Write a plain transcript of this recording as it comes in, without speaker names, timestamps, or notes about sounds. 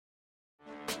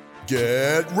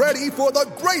Get ready for the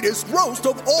greatest roast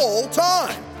of all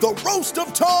time, the Roast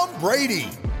of Tom Brady,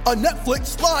 a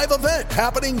Netflix live event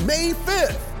happening May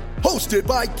 5th. Hosted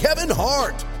by Kevin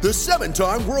Hart, the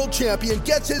 7-time world champion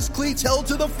gets his cleats held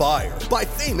to the fire by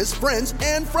famous friends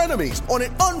and frenemies on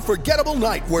an unforgettable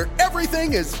night where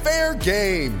everything is fair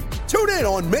game. Tune in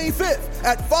on May 5th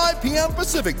at 5 p.m.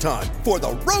 Pacific time for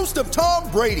the Roast of Tom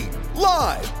Brady,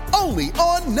 live only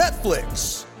on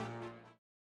Netflix.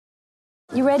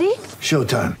 You ready?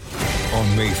 Showtime.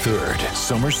 On May 3rd,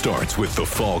 summer starts with The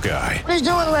Fall Guy. Let's do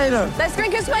it later. Let's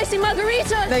drink a spicy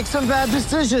margarita. Make some bad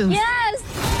decisions. Yes!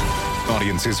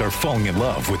 Audiences are falling in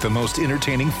love with the most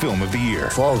entertaining film of the year.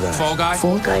 Fall Guy. Fall Guy?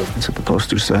 Fall guy. That's what the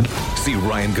poster said. See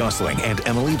Ryan Gosling and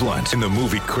Emily Blunt in the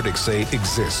movie critics say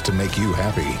exists to make you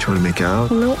happy. Trying to make it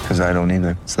out? Nope. Because I don't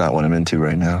either. It's not what I'm into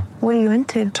right now. What are you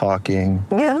into? Talking.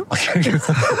 Yeah.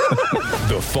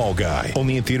 The Fall Guy.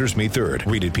 Only in theaters May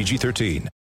 3rd. Rated PG-13.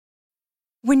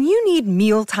 When you need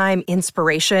mealtime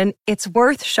inspiration, it's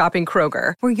worth shopping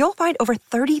Kroger, where you'll find over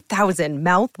 30,000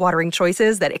 mouth-watering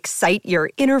choices that excite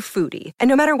your inner foodie. And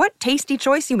no matter what tasty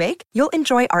choice you make, you'll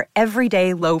enjoy our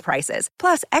everyday low prices,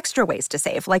 plus extra ways to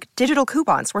save, like digital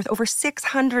coupons worth over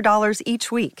 $600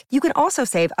 each week. You can also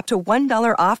save up to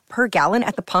 $1 off per gallon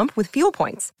at the pump with fuel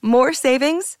points. More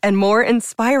savings and more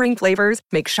inspiring flavors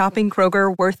make shopping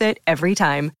Kroger worth it every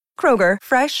time. Kroger,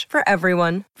 fresh for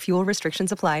everyone. Fuel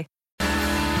restrictions apply.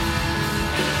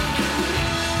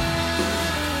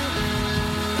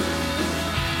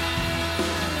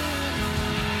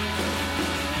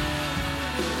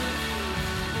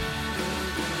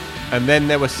 And then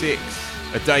there were 6,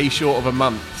 a day short of a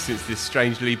month since this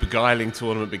strangely beguiling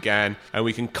tournament began, and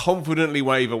we can confidently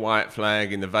wave a white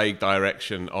flag in the vague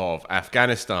direction of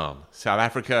Afghanistan, South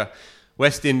Africa,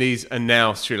 West Indies, and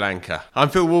now Sri Lanka. I'm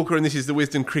Phil Walker, and this is the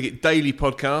Wisden Cricket Daily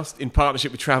podcast in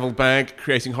partnership with Travel Bag,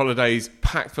 creating holidays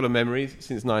packed full of memories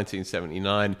since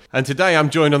 1979. And today I'm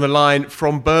joined on the line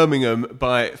from Birmingham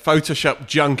by Photoshop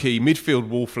junkie, midfield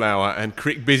wallflower, and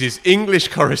Cricket Biz's English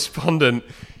correspondent,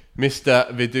 Mr.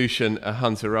 Vidushan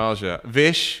Huntaraja.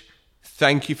 Vish,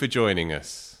 thank you for joining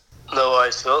us. No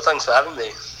worries, Phil. Thanks for having me.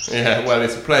 Yeah, well,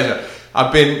 it's a pleasure.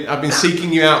 I've been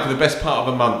seeking you out for the best part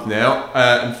of a month now,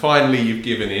 and finally you've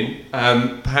given in.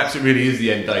 Perhaps it really is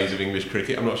the end days of English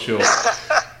cricket. I'm not sure.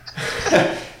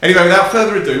 Anyway, without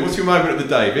further ado, what's your moment of the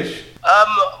day, Vish?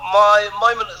 My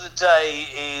moment of the day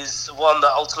is one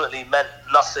that ultimately meant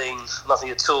nothing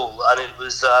at all, and it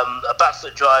was a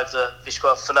back-foot drive that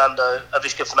Vishka Fernando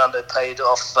paid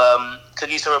off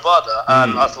Kagiso Rabada,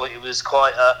 and I thought it was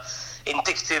quite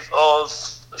indicative of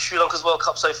Sri Lanka's World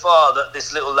Cup so far, that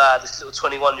this little lad, this little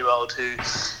 21-year-old who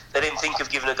they didn't think of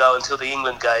giving a go until the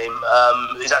England game,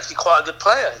 is actually quite a good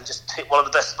player and just hit one of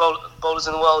the best bowlers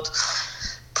in the world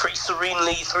pretty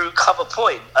serenely through cover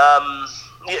point.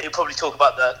 Yeah, you'll probably talk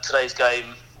about today's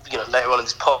game, later on in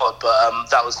this pod, but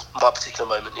that was my particular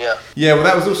moment. Yeah, well,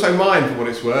 that was also mine for what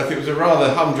it's worth. It was a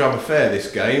rather humdrum affair, this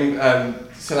game.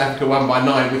 South Africa won by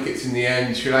 9 wickets in the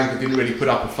end. Sri Lanka didn't really put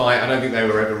up a fight. I don't think they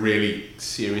were ever really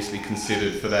seriously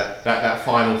considered for that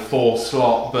final 4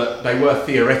 slot, but they were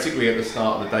theoretically at the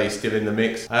start of the day still in the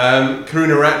mix.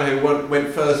 Karunaratne went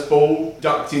first ball,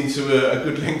 ducked into a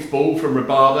good length ball from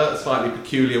Rabada, a slightly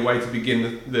peculiar way to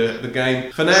begin the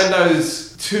game.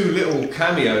 Fernando's 2 little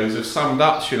cameos have summed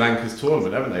up Sri Lanka's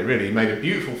tournament, haven't they, really? He made a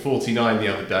beautiful 49 the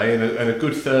other day and a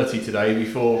good 30 today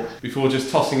before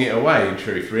just tossing it away, in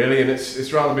truth, really. And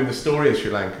it's rather been the story of Sri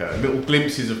Lanka. Little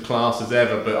glimpses of class as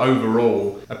ever, but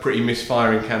overall a pretty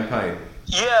misfiring campaign.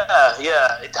 Yeah,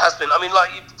 it has been. I mean, like,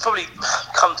 you've probably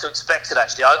come to expect it,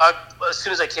 actually. I as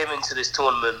soon as they came into this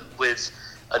tournament with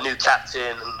a new captain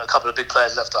and a couple of big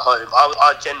players left at home,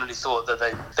 I genuinely thought that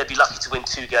they'd be lucky to win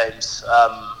 2 games.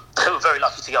 They were very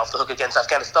lucky to get off the hook against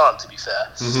Afghanistan, to be fair.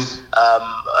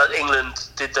 England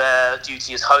did their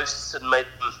duty as hosts and made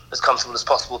them as comfortable as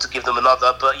possible to give them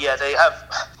another. But yeah, they have,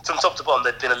 from top to bottom,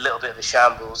 they've been a little bit of a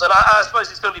shambles. And I suppose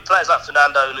it's going to be players like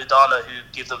Fernando and Udana who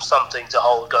give them something to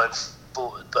hold going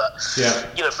forward. But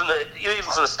even from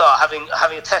the start,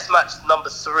 having a Test match number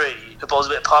 3 who bowls a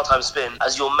bit of part-time spin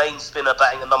as your main spinner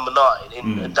batting at number 9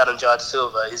 in Dhananjaya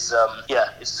Silva is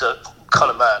it's kind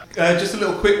of mad. Just a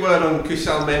little quick word on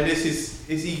Kusal Mendes.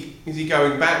 Is he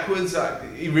going backwards?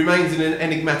 He remains an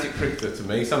enigmatic cricketer to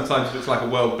me. Sometimes he looks like a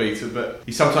world beater, but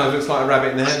he sometimes looks like a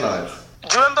rabbit in the headlights.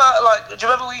 Do you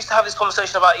remember we used to have this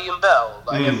conversation about Ian Bell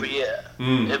every year?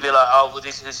 It'd be like,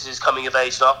 this is his coming of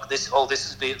age knock. This will be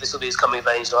his coming of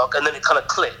age knock, and then it kind of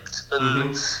clicked.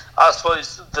 And I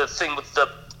suppose the thing with the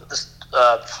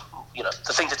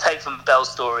thing to take from Bell's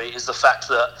story is the fact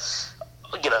that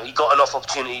he got enough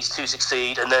opportunities to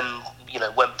succeed, and then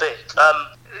went big.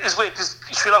 it's weird because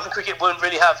Sri Lankan cricket won't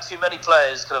really have too many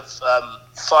players kind of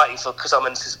fighting for Kusal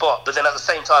Mendis's spot, but then at the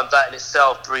same time, that in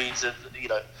itself breeds a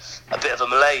bit of a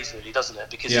malaise, really, doesn't it?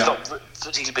 Because he's not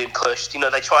particularly being pushed.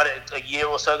 They tried it a year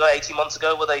or so ago, 18 months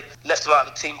ago, where they left him out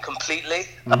of the team completely,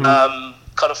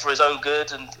 kind of for his own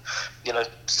good, and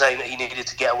saying that he needed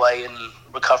to get away and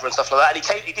recover and stuff like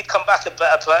that. And he did come back a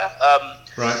better player.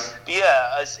 Right. But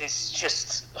yeah, it's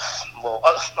just. Well,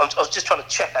 I was just trying to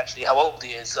check actually how old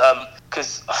he is,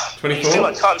 because 24. you feel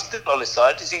like time's still on his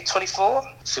side. Is he 24?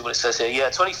 Let's see what it says here. Yeah,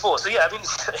 24. So yeah, I mean,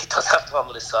 he does have time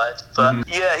on his side. But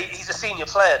yeah, he's a senior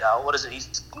player now. What is it?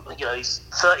 He's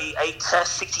 38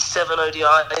 tests, 67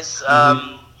 ODIs.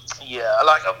 Yeah,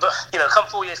 but come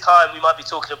 4 years' time, we might be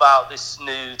talking about this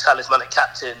new talismanic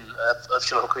captain of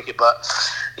Sri Lankan cricket, but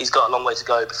he's got a long way to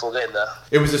go before getting there.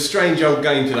 It was a strange old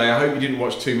game today. I hope you didn't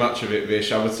watch too much of it,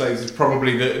 Vish. I would say this is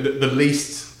probably the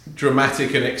least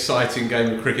dramatic and exciting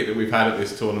game of cricket that we've had at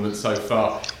this tournament so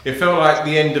far. It felt like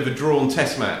the end of a drawn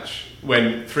test match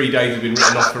when 3 days have been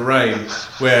written off for rain,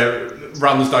 where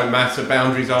runs don't matter,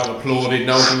 boundaries aren't applauded,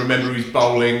 no one can remember who's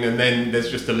bowling, and then there's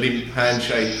just a limp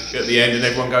handshake at the end and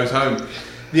everyone goes home.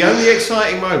 The only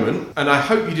exciting moment, and I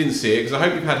hope you didn't see it because I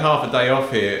hope you've had half a day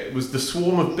off here, was the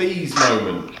swarm of bees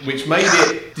moment, which made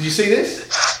it... Did you see this?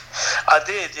 I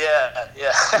did, yeah.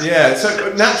 Yeah,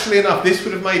 so naturally enough, this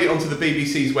would have made it onto the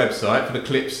BBC's website for the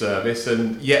clip service,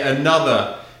 and yet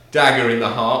another dagger in the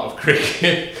heart of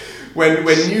cricket when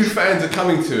new fans are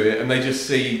coming to it and they just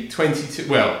see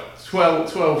 12,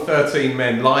 13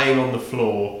 men lying on the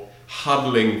floor,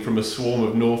 huddling from a swarm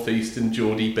of northeastern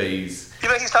Geordie bees. You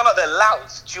make it sound like they're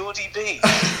louts, Geordie bees.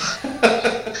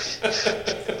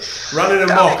 Running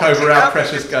amok over our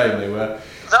precious game, they were.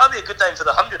 That would be a good name for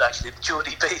the 100, actually, the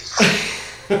Geordie bees.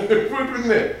 It would,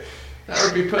 wouldn't it? That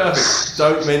would be perfect.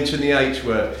 Don't mention the H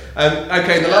word.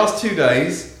 Okay, in the last 2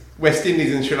 days, West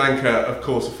Indies and Sri Lanka, of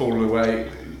course, have fallen away.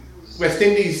 West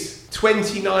Indies,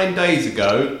 29 days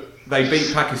ago, they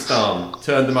beat Pakistan,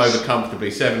 turned them over comfortably,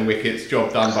 7 wickets,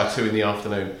 job done by 2 in the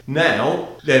afternoon. Now,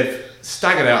 they've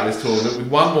staggered out of this tournament with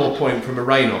 1 more point from a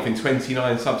rain-off in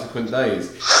 29 subsequent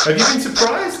days. Have you been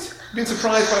surprised? Been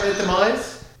surprised by their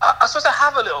demise? I suppose I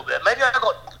have a little bit. Maybe I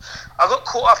got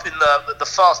caught up in the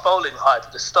fast bowling hype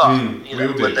at the start. When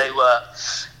they were,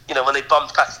 when they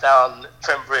bumped Pakistan,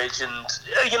 Trent Bridge, and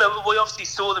we obviously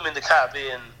saw them in the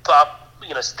Caribbean put up,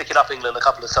 sticking up England a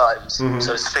couple of times, so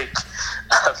to speak.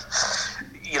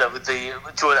 With the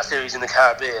drawing that series in the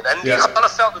Caribbean, and you kind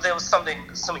of felt that there was something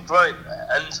growing there.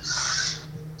 And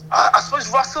I suppose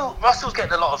Russell's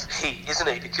getting a lot of heat, isn't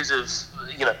he? Because of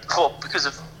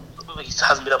he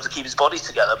hasn't been able to keep his body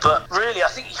together. But really, I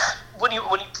think when you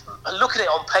look at it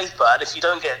on paper, and if you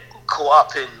don't get caught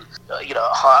up in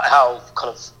how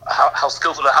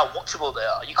skillful and how watchable they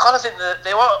are, you kind of think that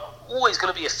there are always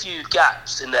going to be a few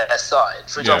gaps in their side.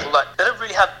 For example, like they don't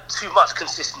really have too much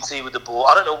consistency with the ball.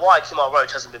 I don't know why Kemar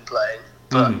Roach hasn't been playing,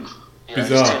 but it's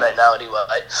too late now anyway.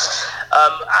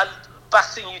 And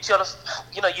batting,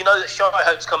 you know that Shai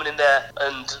Hope's coming in there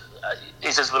and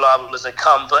is as reliable as they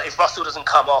come. But if Russell doesn't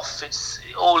come off, it's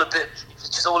all a bit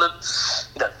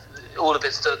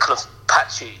kind of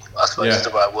patchy, I suppose is the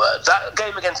right word. That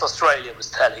game against Australia was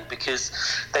telling because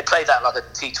they played that like a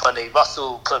T20.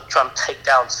 Russell kind of trying to take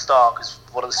down Stark is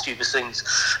one of the stupidest things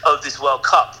of this World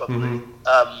Cup, probably.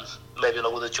 Maybe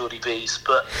along with the Geordie Bees.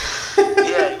 But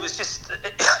it was just...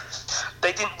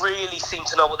 they didn't really seem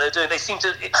to know what they were doing. They seemed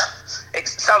to... It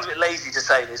sounds a bit lazy to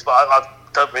say this, but I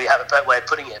don't really have a better way of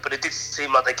putting it. But it did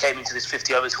seem like they came into this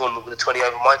 50-over tournament with a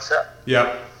 20-over mindset.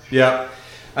 Yeah.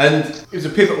 And it was a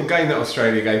pivotal game, that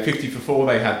Australia game. 50 for 4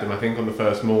 they had them, I think, on the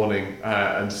first morning,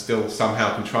 and still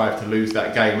somehow contrived to lose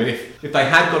that game. And if they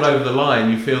had got over the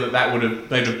line, you feel that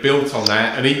they'd have built on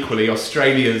that. And equally,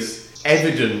 Australia's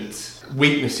evident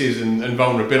weaknesses and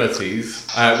vulnerabilities,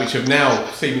 which have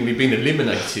now seemingly been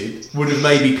eliminated, would have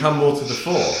maybe come more to the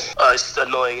fore. Oh, it's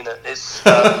annoying, isn't it? It's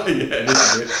it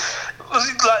is.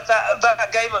 Like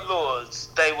that game at Lords,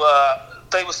 they were.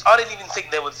 I didn't even think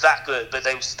they were that good, but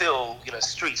they were still,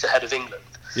 streets ahead of England.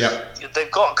 Yeah, they've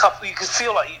got a couple. You can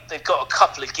feel like they've got a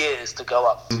couple of gears to go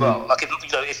up as well. Like if,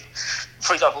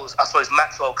 for example, I suppose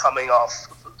Maxwell coming off,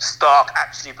 Stark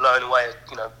actually blown away,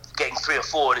 getting 3 or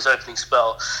 4 in his opening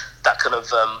spell. That kind of,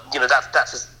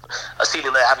 that's a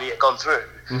ceiling they haven't yet gone through.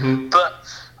 But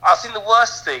I think the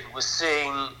worst thing was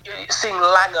seeing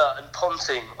Langer and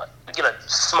Ponting,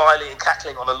 smiling and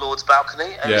cackling on a Lord's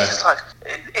balcony, and it's just like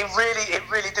it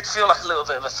really did feel like a little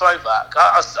bit of a throwback.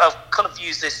 I've kind of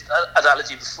used this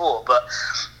analogy before, but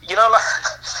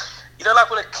like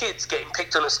when a kid's getting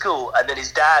picked on at school and then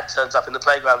his dad turns up in the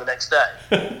playground the next day.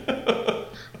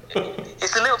 It's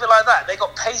It's a little bit like that. They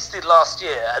got pasted last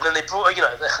year, and then they brought,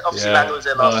 obviously Langer was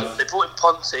there last year. They brought in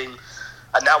Ponting,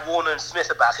 and now Warner and Smith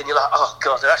are back, and you're like, oh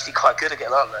God, they're actually quite good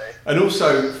again, aren't they? And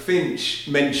also, Finch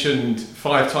mentioned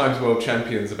 5 times world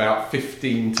champions about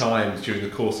 15 times during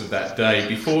the course of that day,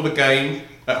 before the game,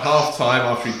 at half time,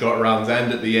 after he got runs,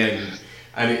 and at the end.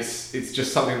 And it's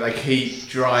just something that they keep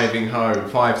driving home.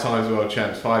 5 times world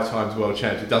champs, 5 times world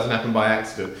champs. It doesn't happen by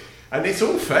accident. And it's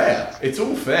all fair. It's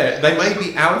all fair. They may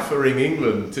be alpha-ing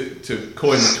England, to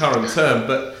coin the current term,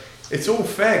 but it's all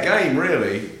fair game,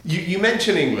 really. You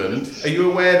mention England. Are you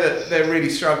aware that they're really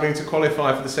struggling to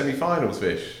qualify for the semi-finals,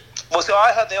 Vish? Well, so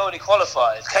I heard they already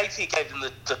qualified. KT gave them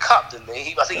the cup, didn't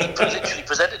he? I think he literally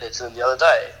presented it to them the other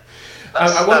day.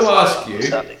 I want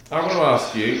to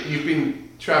ask you, you've been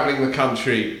travelling the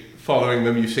country, following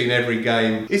them, you've seen every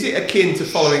game. Is it akin to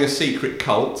following a secret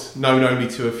cult, known only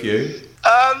to a few?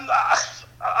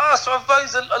 I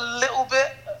suppose a little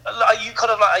bit. Are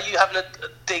you having a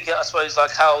dig at, I suppose,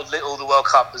 like how little the World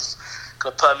Cup has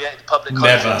kind of permeated the public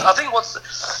conscience? Never.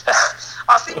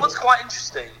 I think what's quite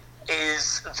interesting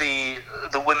is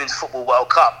the Women's Football World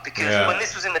Cup, because when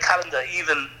this was in the calendar,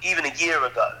 even a year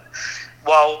ago,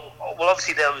 well,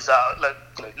 obviously there was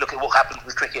look at what happened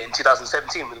with cricket in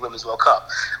 2017 with the Women's World Cup.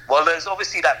 Well, there's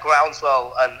obviously that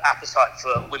groundswell and appetite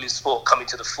for women's sport coming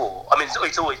to the fore. I mean,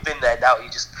 it's always been there. Now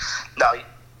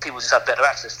people just have better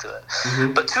access to it.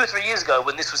 Mm-hmm. But 2 or 3 years ago,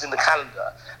 when this was in the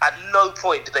calendar, at no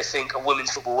point did they think a Women's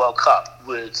Football World Cup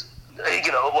would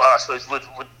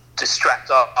distract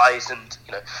our eyes and,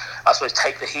 I suppose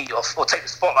take the heat off or take the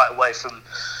spotlight away from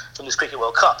this Cricket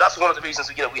World Cup. That's one of the reasons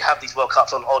we have these World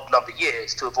Cups on odd number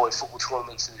years, to avoid football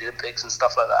tournaments and the Olympics and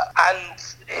stuff like that. And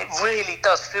it really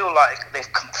does feel like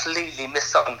they've completely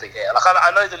missed something here. Like,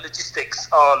 I know the logistics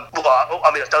aren't... Well,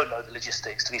 I don't know the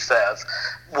logistics, to be fair, of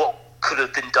what could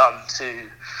have been done to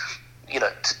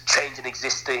change an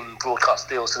existing broadcast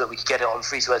deal so that we could get it on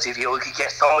free-to-air TV, or we could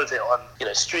get some of it on,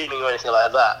 streaming or anything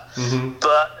like that. Mm-hmm.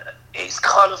 But it's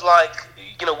kind of like,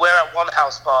 we're at one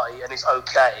house party and it's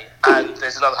okay, and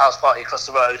there's another house party across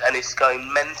the road and it's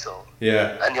going mental.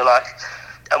 Yeah. And you're like,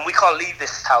 and we can't leave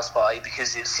this house party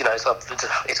because it's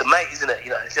a mate, isn't it?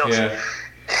 You don't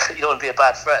want to be a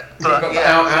bad friend. But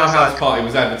our house party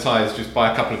was advertised just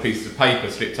by a couple of pieces of paper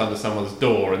slipped under someone's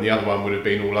door, and the other one would have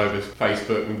been all over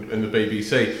Facebook and the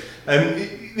BBC.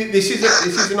 This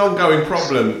is an ongoing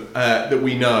problem that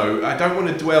we know. I don't want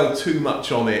to dwell too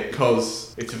much on it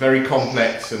because it's a very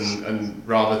complex and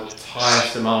rather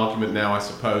tiresome argument now, I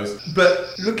suppose.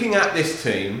 But looking at this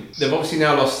team, they've obviously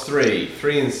now lost 3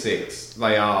 and 6.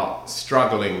 They are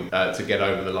struggling to get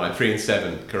over the line. 3 and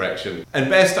 7, correction. And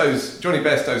Johnny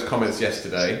Bairstow's comments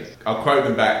yesterday, I'll quote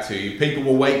them back to you. People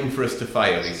were waiting for us to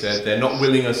fail, he said. They're not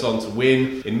willing us on to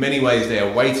win. In many ways, they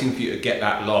are waiting for you to get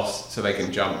that loss so they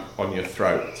can jump on your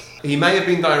throat. He may have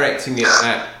been directing it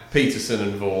at Peterson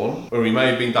and Vaughan, or he may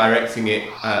have been directing it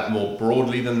more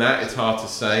broadly than that. It's hard to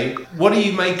say. What do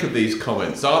you make of these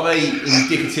comments? Are they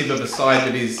indicative of a side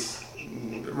that is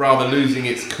rather losing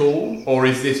its cool, or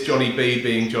is this Johnny B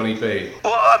being Johnny B?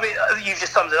 Well, I mean, you've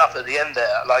just summed it up at the end there.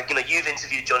 Like, you've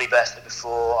interviewed Johnny Bairstow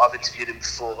before, I've interviewed him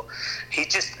before. He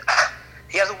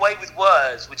has a way with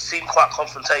words which seem quite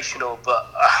confrontational,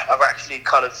 but are actually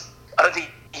I don't think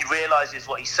he realises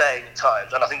what he's saying at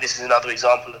times, and I think this is another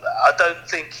example of that. I don't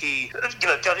think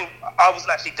judging, I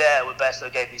wasn't actually there when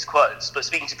Bairstow gave these quotes, but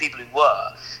speaking to people who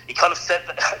were, he kind of said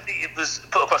that it was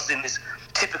put across in this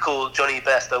typical Johnny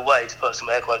Bairstow way, to put some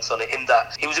air quotes on it, in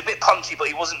that he was a bit punchy, but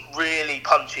he wasn't really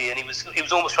punchy, and he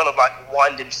was almost trying to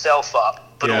wind himself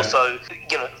up, but also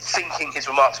thinking his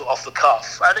remarks were off the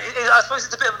cuff. And I suppose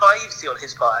it's a bit of naivety on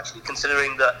his part, actually,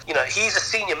 considering that he's a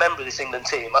senior member of this England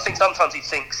team. I think sometimes he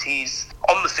thinks he's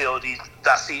on the field, he's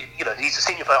a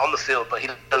senior player on the field, but he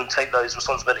don't take those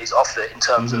responsibilities off it in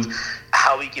terms of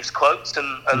how he gives quotes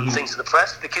and things to the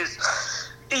press, because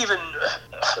even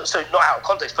so, not out of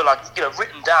context, but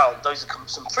written down, those are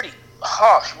some pretty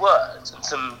harsh words and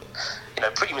some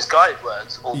pretty misguided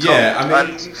words all told. I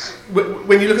mean,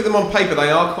 when you look at them on paper, they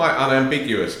are quite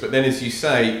unambiguous, but then, as you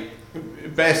say,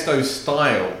 Bairstow's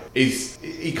style is,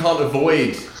 he can't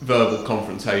avoid verbal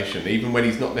confrontation, even when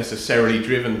he's not necessarily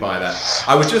driven by that.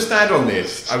 I would just add,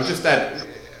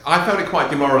 I found it quite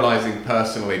demoralising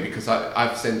personally, because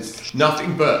I've sensed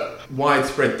nothing but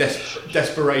widespread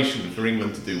desperation for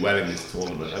England to do well in this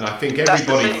tournament, and I think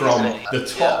everybody from the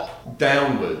top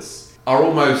downwards are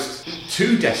almost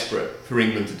too desperate for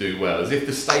England to do well, as if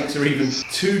the stakes are even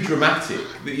too dramatic.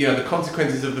 The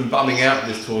consequences of them bumming out of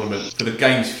this tournament for the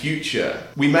game's future.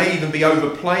 We may even be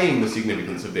overplaying the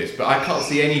significance of this, but I can't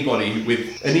see anybody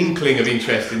with an inkling of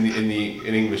interest in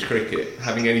English cricket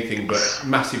having anything but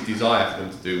massive desire for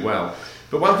them to do well.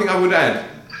 But one thing I would add,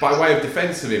 by way of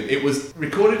defence of him, it was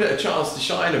recorded at a Chance to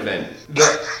Shine event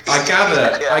that I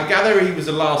gather he was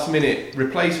a last-minute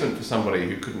replacement for somebody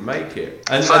who couldn't make it.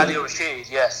 And Adil Rashid,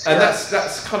 yes. And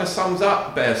that's kind of sums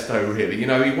up Bairstow, really. You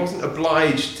know, he wasn't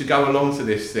obliged to go along to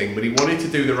this thing, but he wanted to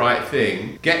do the right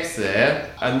thing, gets there,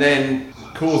 and then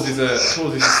causes a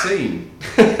scene.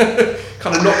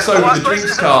 Kind of knocks over the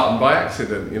drinks carton by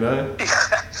accident, you know.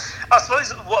 I suppose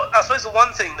the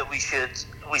one thing that we should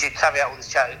caveat all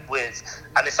this chat with,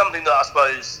 and it's something that I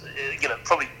suppose,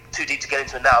 probably too deep to get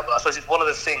into it now, but I suppose it's one of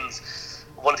the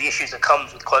issues that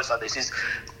comes with quotes like this is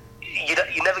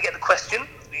you never get the question.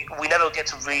 We never get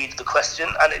to read the question,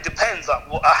 and it depends on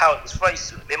how it was phrased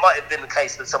to him. It might have been the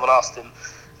case that someone asked him,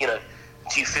 do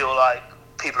you feel like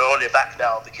people are on your back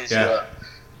now because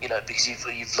because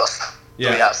you've lost 3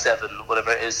 out of 7,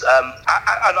 whatever it is, and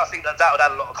I think that would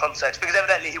add a lot of context, because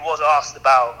evidently he was asked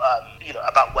about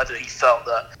about whether he felt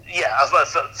that as well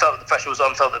felt that the pressure was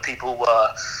on, felt that people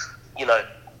were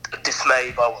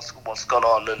dismayed by what's gone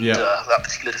on and that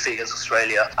particular defeat against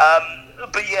Australia.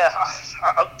 But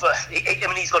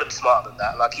he's got to be smarter than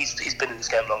that. Like he's been in this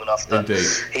game long enough that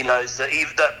he knows that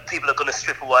that people are going to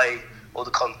strip away all the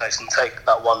context and take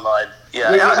that one line.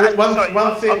 One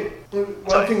thing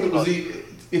that was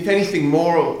if anything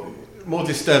more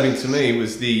disturbing to me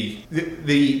was the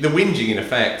whinging, in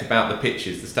effect, about the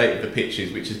pitches, the state of the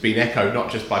pitches, which has been echoed not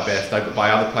just by Bairstow but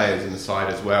by other players in the side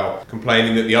as well,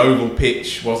 complaining that the oval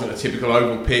pitch wasn't a typical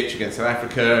oval pitch against South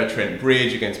Africa, Trent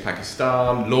Bridge against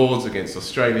Pakistan, Lords against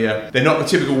Australia. They're not the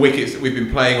typical wickets that we've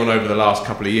been playing on over the last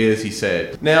couple of years, he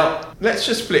said. Now, let's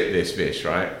just flip this, Vish,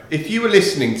 right? If you were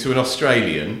listening to an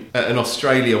Australian at an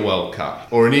Australia World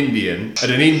Cup or an Indian at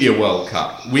an India World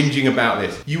Cup whinging about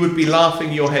this, you would be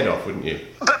laughing your head off, wouldn't you?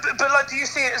 But like, do you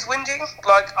see it as whinging?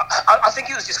 Like, I think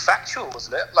it was just factual,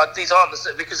 wasn't it? Like, these aren't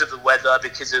because of the weather,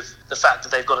 because of the fact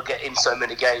that they've got to get in so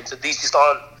many games, that these just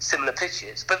aren't similar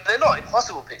pitches. But they're not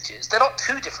impossible pitches. They're not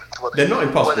too different to what they're not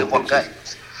impossible they've won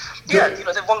pitches. Games. Yeah,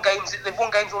 they've won games. They've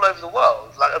won games all over the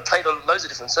world. Like, and played on loads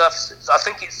of different surfaces. I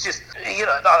think it's just, I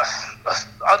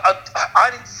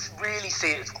didn't really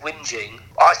see it as whinging.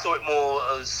 I saw it more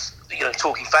as,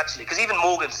 talking factually, because even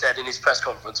Morgan said in his press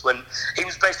conference, when he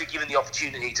was basically given the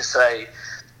opportunity to say,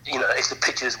 it's the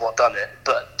pitches what done it,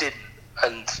 but didn't,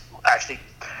 and actually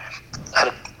had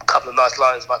a couple of nice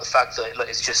lines about the fact that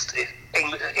it's just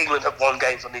England have won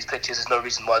games on these pitches. There's no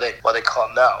reason why they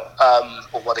can't now,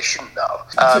 or why they shouldn't now.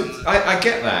 I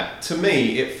get that. To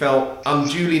me, it felt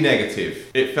unduly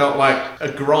negative. It felt like a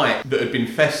gripe that had been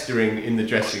festering in the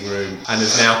dressing room and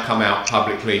has now come out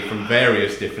publicly from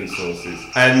various different sources.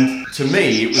 And to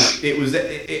me,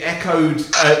 it echoed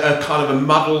a kind of a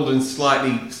muddled and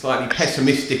slightly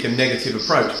pessimistic and negative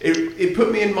approach. It put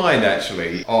me in mind,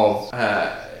 actually, of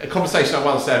a conversation I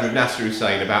once had with Nasser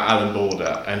Hussain about Alan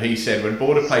Border, and he said when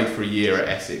Border played for a year at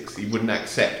Essex, he wouldn't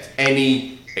accept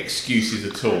any excuses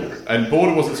at all. And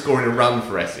Border wasn't scoring a run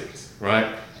for Essex,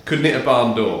 right? Couldn't hit a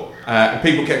barn door. And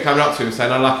people kept coming up to him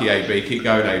saying, unlucky AB, keep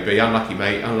going AB, unlucky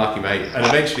mate. And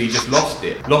eventually he just lost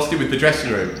it with the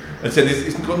dressing room and said,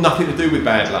 it's got nothing to do with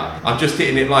bad luck. I'm just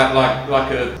hitting it like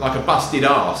a busted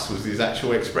arse, was his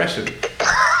actual expression.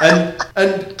 And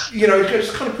it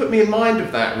just kind of put me in mind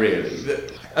of that, really,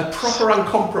 that a proper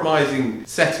uncompromising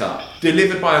setup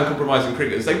delivered by uncompromising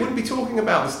cricketers, they wouldn't be talking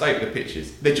about the state of the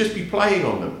pitches. They'd just be playing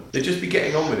on them. They'd just be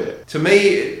getting on with it. To me,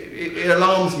 it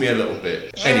alarms me a little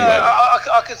bit. Yeah, anyway, I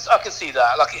can see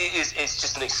that. Like, it's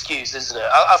just an excuse, isn't it?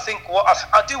 I think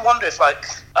I do wonder if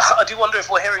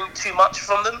we're hearing too much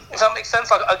from them. If that makes sense.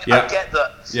 Like, I get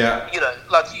that. Yeah.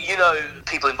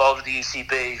 People involved with the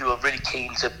ECB who are really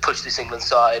keen to push this England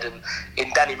side, and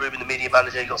in Danny Rubin, the media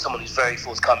manager, you've got someone who's very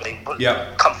forthcoming, but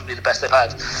comfortably the best they've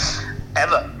had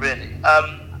ever, really.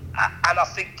 And I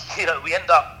think, we end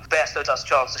up, Bairstow does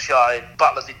Chance to Shine,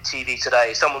 Butler did TV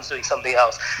today, someone's doing something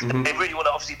else. Mm-hmm. They really want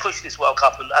to obviously push this World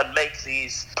Cup and make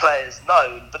these players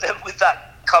known, but then with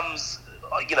that comes,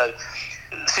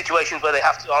 situations where they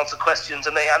have to answer questions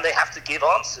and they have to give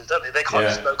answers, don't they? They can't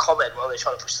just no comment while they're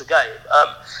trying to push the game.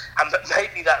 And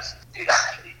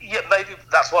maybe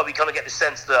that's why we kind of get the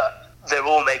sense that they're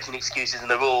all making excuses and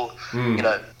they're all,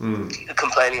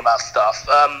 complaining about stuff.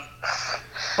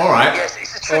 All right. Yes,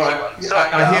 it's a tricky one. Sorry,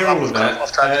 I hear all of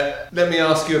off that. Let me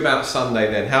ask you about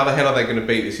Sunday then. How the hell are they going to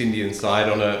beat this Indian side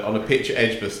on a pitch at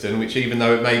Edgbaston, which even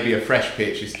though it may be a fresh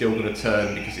pitch, is still going to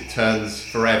turn because it turns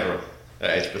forever at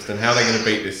Edgbaston? How are they going to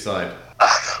beat this side?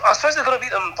 I suppose they're going to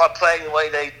beat them by playing the way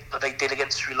they did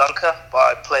against Sri Lanka,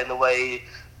 by playing the way...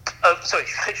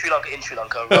 Sri Lanka in Sri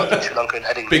Lanka rather than Sri Lanka in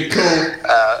Headingley. Big call.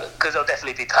 Because they'll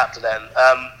definitely be tapped then.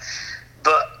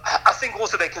 But I think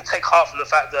also they can take heart from the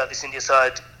fact that this India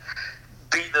side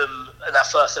beat them in that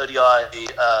first ODI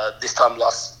this time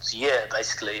last year,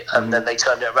 basically, and then they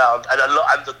turned it around. And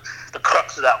the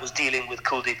crux of that was dealing with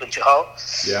Kuldeep and Chahal.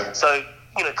 Yeah. So,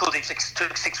 Kuldeep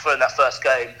took 6 for in that first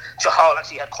game. Chahal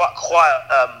actually had quite a quiet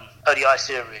ODI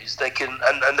series. They can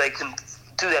and they can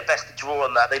do their best to draw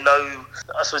on that. They know,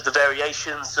 I suppose, the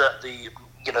variations that the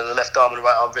left arm and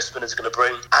right arm wristman is going to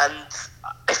bring. And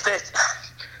if they're...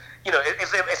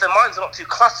 if their minds are not too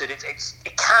cluttered,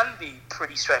 it can be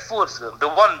pretty straightforward for them. The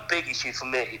one big issue for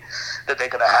me that they're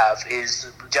going to have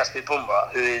is Jasprit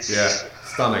Bumrah, who is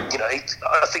stunning.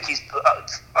 I think he's.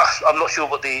 I'm not sure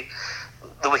what the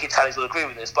wicket tallies will agree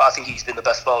with this, but I think he's been the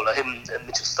best bowler. Him and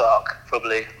Mitchell Stark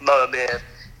probably. Mo Amir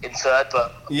in third,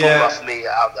 but Bumrah for me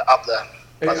up there.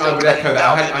 I would echo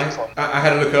that. I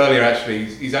had a look earlier actually.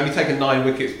 He's only taken 9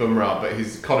 wickets, Bumrah, but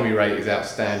his economy rate is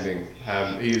outstanding.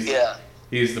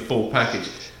 He is the full package.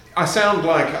 I sound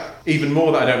like even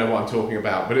more that I don't know what I'm talking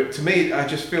about, but to me, I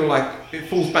just feel like it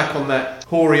falls back on that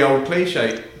hoary old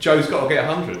cliche. Joe's got to get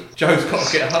 100. Joe's got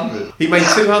to get 100. He made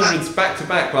 200s back to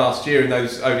back last year in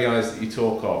those ODIs that you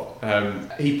talk of.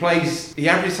 He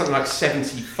averaged something like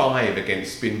 75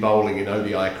 against spin bowling in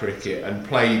ODI cricket and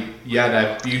played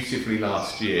Yadav beautifully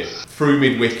last year through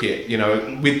mid wicket.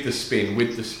 With the spin.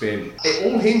 It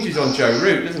all hinges on Joe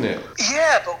Root, doesn't it?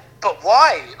 Yeah, but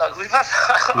why? Like we've had,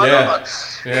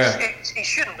 it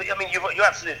shouldn't. But I mean, you're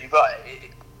absolutely right.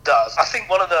 It does. I think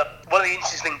one of the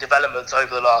interesting developments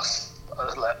over the last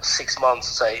 6 months,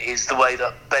 say, is the way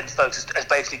that Ben Stokes has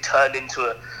basically turned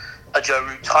into a Joe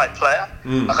Root type player.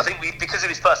 Like I think because of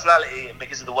his personality and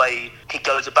because of the way he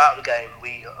goes about the game,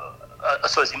 we I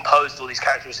suppose imposed all these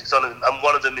characteristics on him. And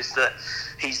one of them is that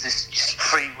he's this just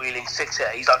freewheeling six-hitter.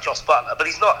 He's like Joss Butler, but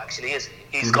he's not actually, is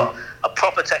he? He's got a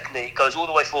proper technique, goes all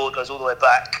the way forward, goes all the way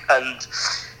back, and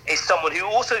is someone who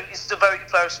also is a very good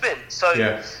player of spin. So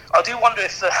I do wonder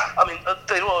if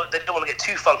they don't want to get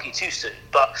too funky too soon,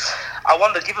 but I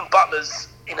wonder, given Butler's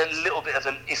in a little bit of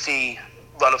an iffy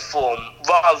run of form,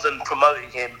 rather than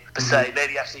promoting him per se,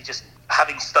 maybe actually just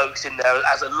having Stokes in there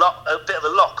as a bit of a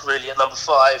lock really at number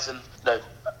 5, and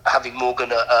having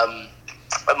Morgan at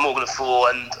 4,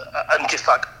 and just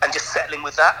settling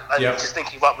with that, and just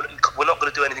thinking, right, we're not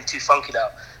going to do anything too funky now.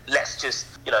 Let's just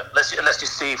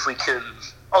see if we can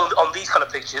on these kind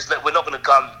of pitches. We're not going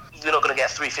to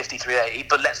get 350, 380,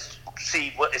 but let's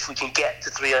see if we can get to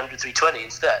 300, 320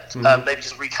 instead. Maybe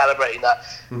just recalibrating that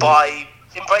by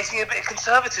embracing a bit of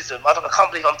conservatism. I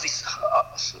can't believe I'm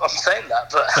saying that,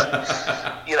 but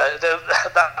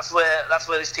that's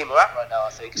where this team are at right now, I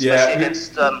think, especially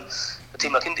against a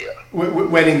team like India.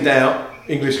 When in doubt,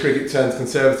 English cricket turns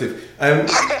conservative.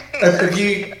 Have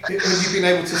you been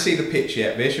able to see the pitch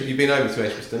yet, Vish? Have you been over to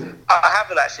Edgbaston? I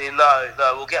haven't actually. No.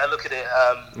 We'll get a look at it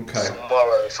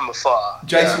tomorrow from afar.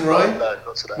 Jason Roy? No,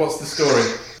 not today. What's the story?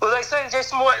 Well, they say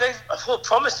Jason Roy. I thought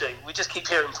promising. We just keep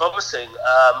hearing promising.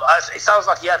 It sounds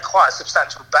like he had quite a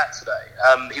substantial bat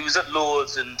today. He was at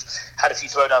Lord's and had a few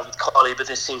throwdowns with Collie, but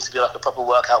this seems to be like a proper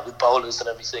workout with bowlers and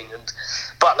everything. And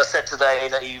Butler said today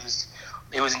that he was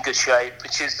in good shape,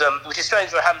 which is strange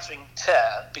for a hamstring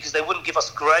tear, because they wouldn't give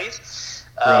us a grade.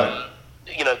 Right.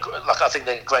 Like I think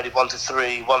they graded 1 to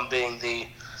 3, 1 being the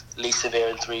least severe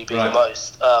and 3 being the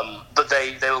most. But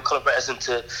they were kind of reticent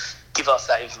to give us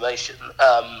that information.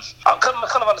 Kind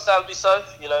of understandably so,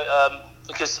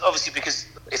 because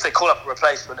if they call up a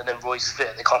replacement and then Roy's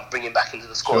fit, they can't bring him back into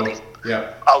the squad. Sure.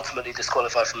 He's ultimately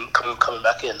disqualified from coming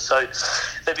back in. So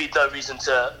there'd be no reason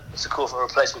to call for a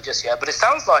replacement just yet. But it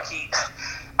sounds like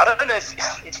I don't know if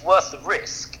it's worth the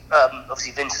risk.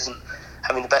 Obviously Vince isn't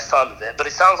having the best time of it, but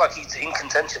it sounds like he's in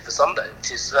contention for Sunday,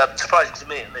 which is surprising to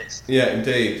me at least. Yeah,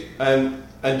 indeed. And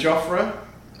Jofra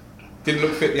didn't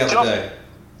look fit the other day.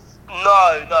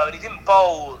 No, and he didn't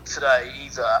bowl today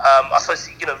either. I suppose,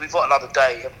 we've got another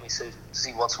day, haven't we, to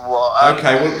see what's what.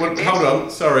 Okay, well, hold on.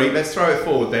 Sorry, let's throw it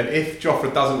forward then. If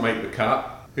Jofra doesn't make the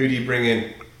cut, who do you bring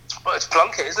in? Well, it's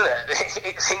Plunkett, isn't it?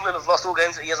 England have lost all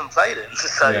games that he hasn't played in,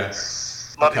 so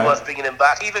might be worth bringing him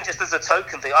back, even just as a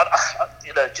token thing.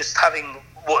 Just having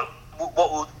what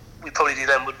would we probably do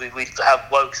then? We'd have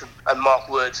Wokes and Mark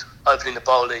Wood opening the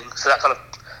bowling, so that kind of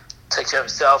take care of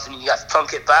itself, and you have to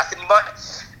plunk it back. And you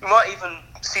might even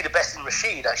see the best in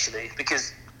Rashid, actually,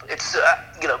 because it's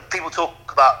people talk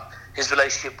about his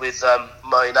relationship with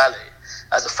Moeen Ali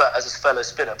as a fellow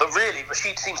spinner, but really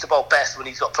Rashid seems to bowl best when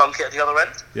he's got Plunkett at the other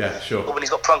end. Yeah, sure. Or when he's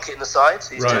got Plunkett in the side,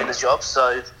 he's doing his job.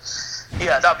 So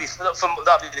yeah, that'd be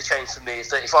the change for me. Is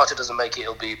that if Archer doesn't make it,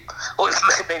 it'll be, or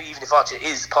maybe even if Archer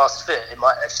is past fit, it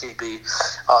might actually be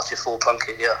Archer for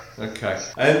Plunkett. Yeah. Okay.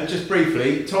 And just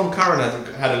briefly, Tom Curran hasn't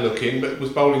had a look in, but was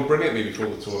bowling brilliantly before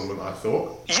the tournament, I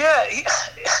thought. Yeah.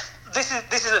 This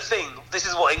is the thing. This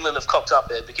is what England have cocked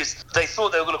up here, because they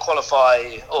thought they were going to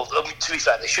qualify, or to be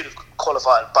fair, they should have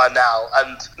qualified by now,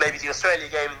 and maybe the Australia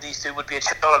game in these two would be a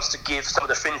chance to give some of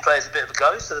the fringe players a bit of a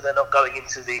go, so that they're not going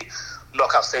into the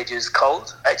knockout stages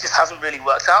cold. It just hasn't really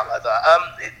worked out like that.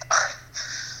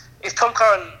 If Tom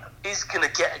Curran is going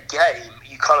to get a game,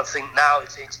 you kind of think now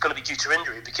it's going to be due to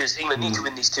injury, because England need to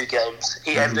win these two games.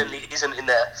 He evidently isn't in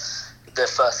their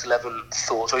first 11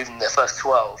 thoughts, or even their first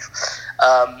 12.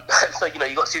 So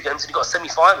you've got two games, and you've got a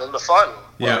semi-final and a final.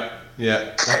 Yeah.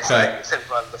 Okay.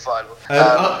 Semi-final and a final.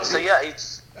 So yeah,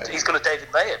 he's going to David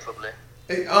May it probably.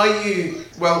 Are you?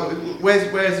 Well,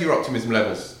 where's your optimism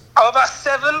levels? I'm about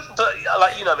 7, but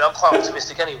I'm quite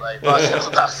optimistic anyway. But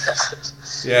I'm about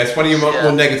 7. Yeah, it's one of your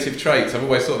more negative traits. I've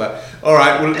always thought that. All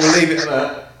right, we'll leave it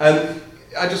at that.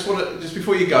 I just want to, just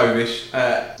before you go, Vish,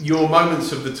 your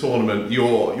moments of the tournament,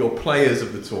 your players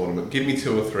of the tournament. Give me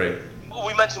 2 or 3. Well,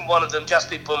 we mentioned one of them,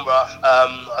 Jasprit Bumrah.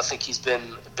 I think he's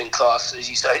been class, as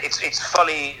you say. It's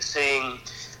funny seeing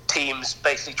teams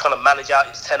basically trying to manage out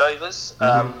his 10 overs.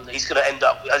 He's going to end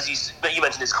up, as you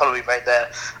mentioned, his column rate there.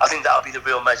 I think that'll be the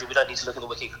real measure. We don't need to look at the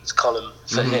wickets column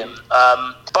for him.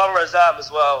 Babar Azam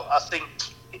as well. I think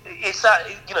it's that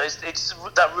it's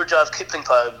that Rudyard Kipling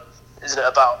poem, isn't it,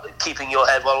 about keeping your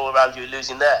head while all around you are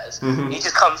losing theirs. He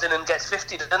just comes in and gets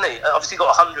 50, doesn't he? Obviously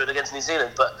got 100 against New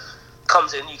Zealand, but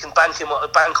comes in, you can bank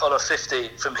on a 50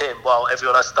 from him, while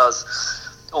everyone else does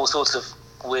all sorts of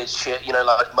weird shit,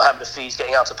 like Mohammed Hafiz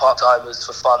getting out to part-timers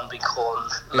for fun, being caught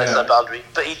on leg side boundary.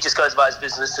 But he just goes about his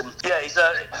business, and yeah, he's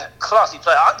a classy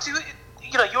player.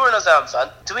 You're an Azam fan.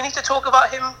 Do we need to talk about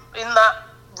him in that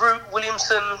Root,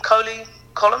 Williamson, Kohli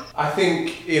column? I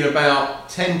think in about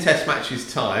 10 Test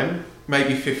matches time,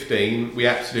 maybe 15, we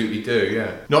absolutely do.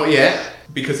 Yeah, not yet,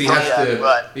 because he has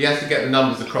to get the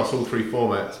numbers across all 3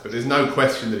 formats. But there's no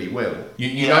question that he will.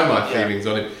 You know my feelings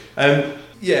on him.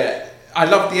 I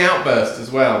love the outburst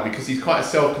as well, because he's quite a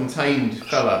self-contained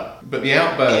fella. But the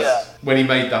outburst when he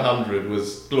made the 100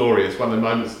 was glorious. One of the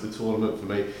moments of the tournament for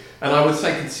me. And I would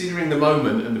say, considering the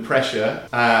moment and the pressure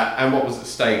and what was at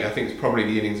stake, I think it's probably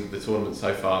the innings of the tournament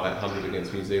so far, that 100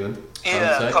 against New Zealand.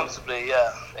 Yeah, comfortably,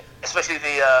 yeah. Especially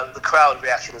the crowd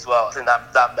reaction as well. I think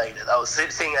that made it. That was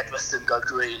seeing Edgbaston go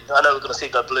green. I know we're going to see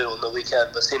it go blue on the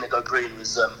weekend, but seeing it go green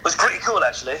was pretty cool,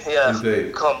 actually. Yeah,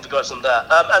 indeed. Can't begrudge them that.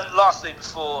 And lastly,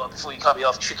 before you cut me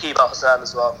off, Shakib Al Hasan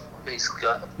as well. He's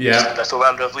the best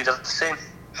all-rounder we've ever seen.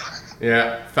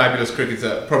 Yeah, fabulous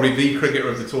cricketer. Probably the cricketer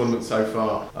of the tournament so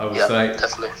far, I would say. Yeah,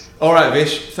 definitely. All right,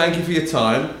 Vish, thank you for your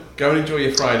time. Go and enjoy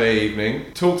your Friday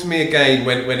evening. Talk to me again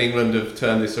when England have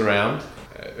turned this around,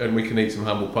 and we can eat some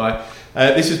humble pie.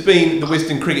 This has been the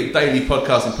Wisden Cricket Daily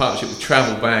podcast in partnership with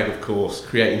Travel Bag, of course,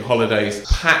 creating holidays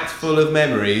packed full of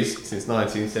memories since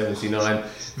 1979.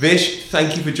 Vish,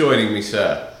 thank you for joining me,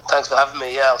 sir. Thanks for having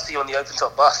me. Yeah, I'll see you on the open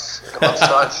top bus in a month's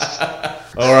time.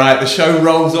 All right, the show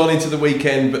rolls on into the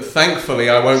weekend, but thankfully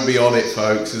I won't be on it,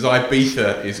 folks, as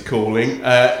Ibiza is calling.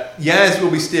 Yaz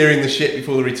will be steering the ship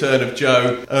before the return of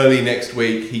Joe early next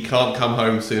week. He can't come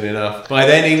home soon enough. By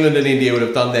then, England and India would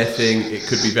have done their thing. It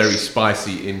could be very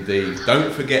spicy indeed.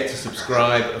 Don't forget to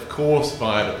subscribe, of course,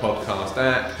 via the podcast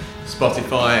app,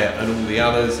 Spotify, and all the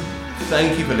others.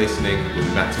 Thank you for listening. We'll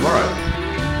be back tomorrow.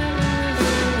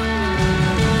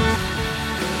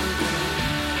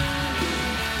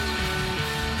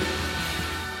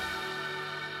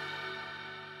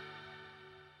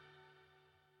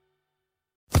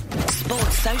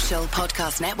 Social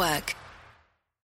Podcast Network.